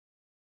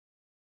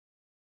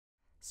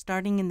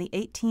Starting in the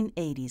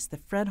 1880s, the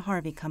Fred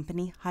Harvey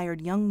Company hired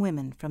young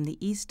women from the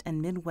East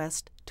and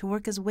Midwest to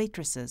work as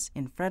waitresses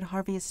in Fred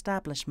Harvey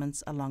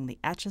establishments along the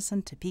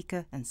Atchison,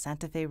 Topeka and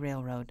Santa Fe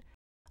Railroad.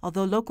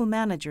 Although local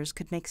managers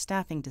could make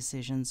staffing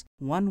decisions,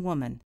 one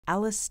woman,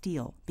 Alice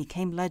Steele,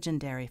 became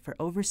legendary for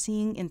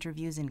overseeing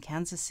interviews in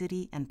Kansas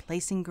City and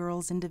placing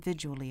girls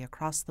individually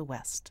across the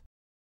West.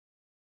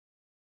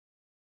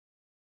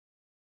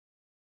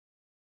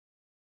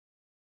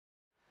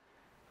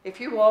 If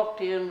you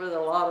walked in with a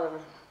lot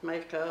of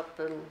makeup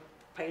and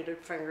painted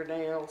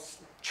fingernails,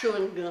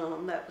 chewing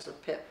gum, that was a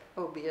pet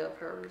phobia of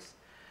hers,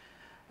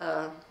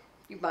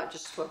 you might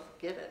just well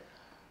forget it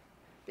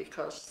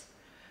because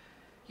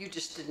you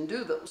just didn't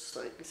do those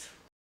things.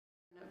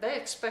 They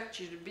expect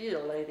you to be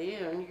a lady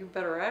and you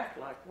better act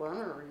like one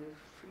or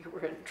you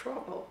were in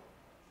trouble.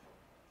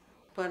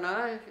 When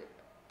I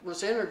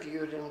was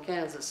interviewed in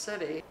Kansas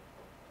City,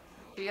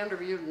 she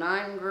interviewed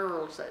 9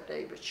 girls that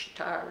day, but she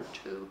tired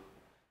 2.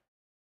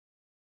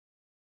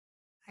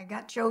 I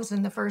got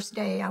chosen the first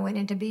day I went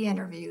in to be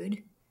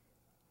interviewed.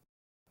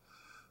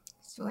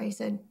 So he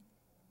said,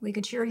 we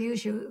could sure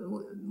use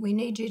you, we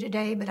need you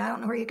today, but I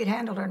don't know where you could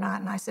handle it or not.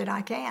 And I said,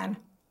 I can.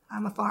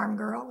 I'm a farm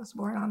girl, was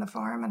born on the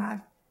farm, and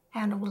I've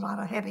handled a lot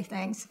of heavy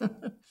things.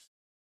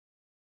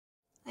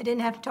 I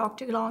didn't have to talk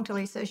too long till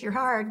he says, you're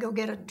hired, go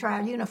get a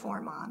trial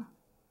uniform on.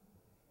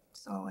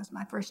 So it was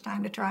my first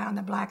time to try on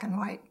the black and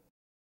white.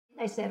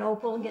 They said,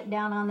 Opal, get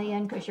down on the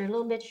end because you're a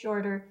little bit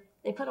shorter.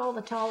 They put all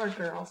the taller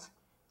girls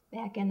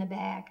back in the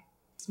back.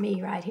 It's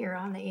me right here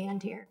on the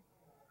end here.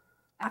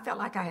 I felt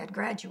like I had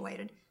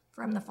graduated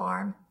from the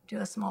farm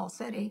to a small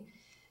city,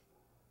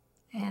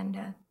 and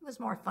it was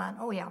more fun.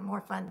 Oh yeah,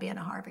 more fun being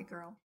a Harvey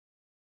girl.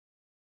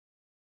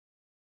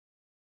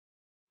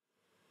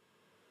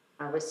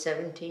 I was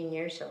 17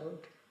 years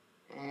old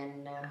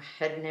and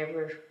had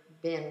never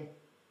been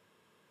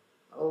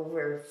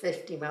over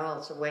 50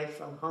 miles away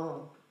from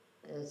home,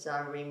 as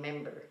I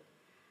remember.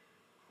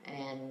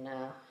 And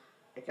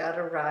I got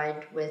a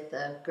ride with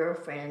a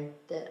girlfriend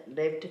that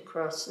lived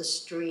across the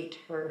street.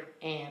 Her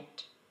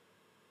aunt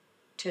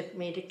took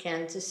me to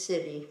Kansas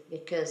City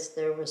because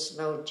there was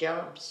no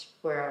jobs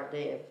where I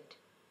lived.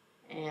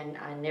 And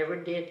I never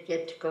did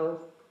get to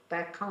go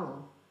back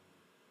home.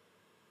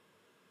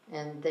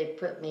 And they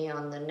put me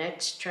on the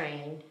next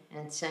train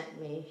and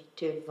sent me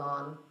to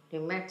Vaughn,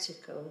 New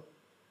Mexico.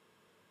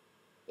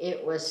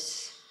 It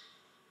was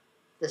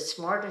the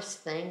smartest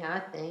thing, I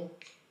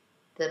think,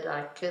 that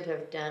I could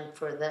have done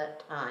for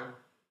that time.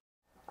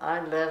 I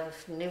love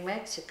New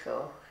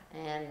Mexico,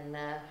 and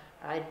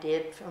I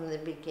did from the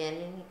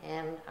beginning,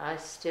 and I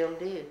still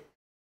do.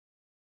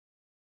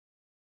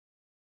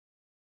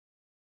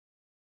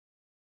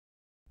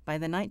 By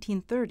the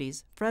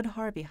 1930s, Fred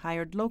Harvey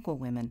hired local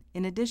women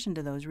in addition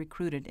to those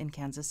recruited in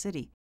Kansas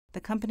City.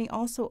 The company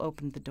also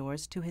opened the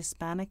doors to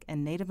Hispanic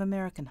and Native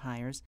American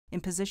hires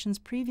in positions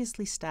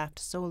previously staffed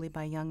solely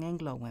by young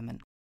Anglo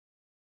women.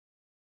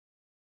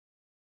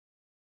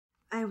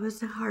 I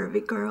was a Harvey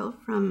girl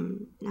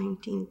from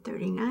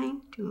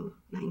 1939 to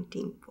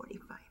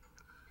 1945.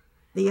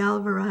 The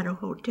Alvarado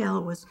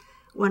Hotel was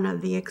one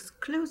of the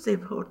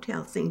exclusive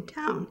hotels in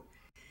town,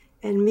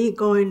 and me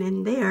going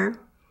in there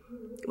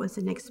was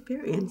an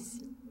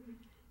experience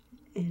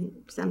and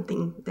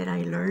something that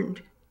I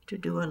learned to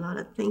do a lot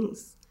of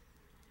things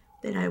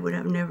that I would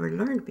have never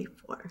learned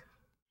before.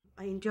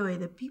 I enjoy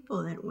the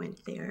people that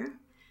went there.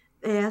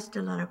 They asked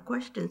a lot of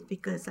questions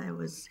because I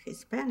was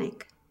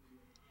Hispanic.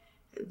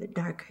 The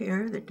dark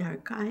hair, the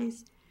dark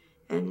eyes,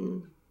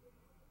 and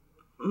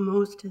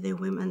most of the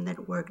women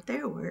that worked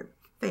there were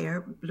fair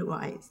blue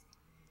eyes.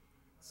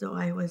 So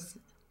I was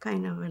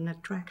kind of an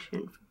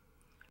attraction.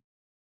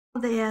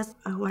 They asked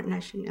what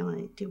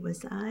nationality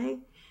was I,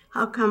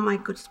 how come I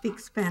could speak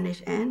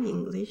Spanish and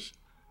English,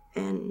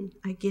 and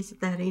I guess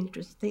that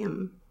interests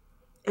them.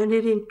 And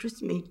it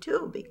interests me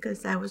too,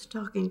 because I was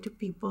talking to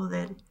people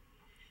that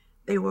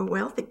they were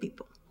wealthy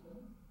people.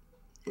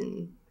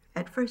 And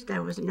at first I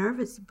was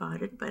nervous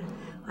about it, but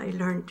I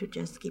learned to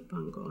just keep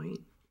on going.